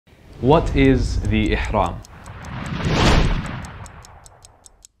What is the Ihram?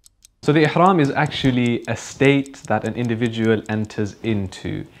 So the Ihram is actually a state that an individual enters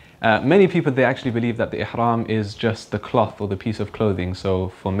into. Many people, they actually believe that the Ihram is just the cloth or the piece of clothing. So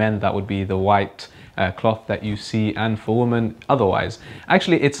for men, that would be the white cloth that you see, and for women otherwise.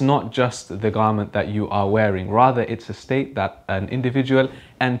 Actually, it's not just the garment that you are wearing. Rather, it's a state that an individual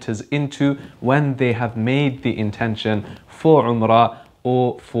enters into when they have made the intention for Umrah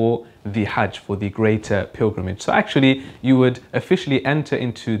or for the Hajj, for the greater pilgrimage. So actually, you would officially enter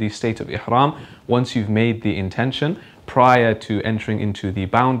into the state of Ihram once you've made the intention, prior to entering into the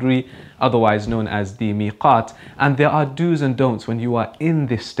boundary, otherwise known as the miqat. And there are do's and don'ts when you are in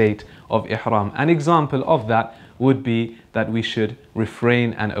this state of Ihram. An example of that would be that we should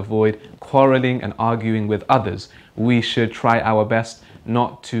refrain and avoid quarreling and arguing with others. We should try our best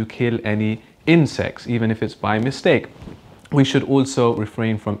not to kill any insects, even if it's by mistake. We should also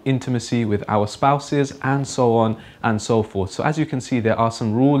refrain from intimacy with our spouses, and so on and so forth. So as you can see, there are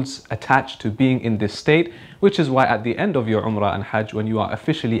some rules attached to being in this state, which is why at the end of your Umrah and Hajj, when you are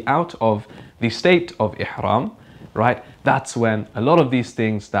officially out of the state of Ihram, right, that's when a lot of these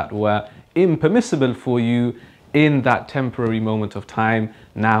things that were impermissible for you in that temporary moment of time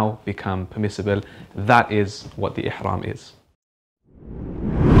now become permissible. That is what the Ihram is.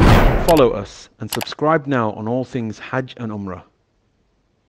 Follow us and subscribe now on all things Hajj and Umrah.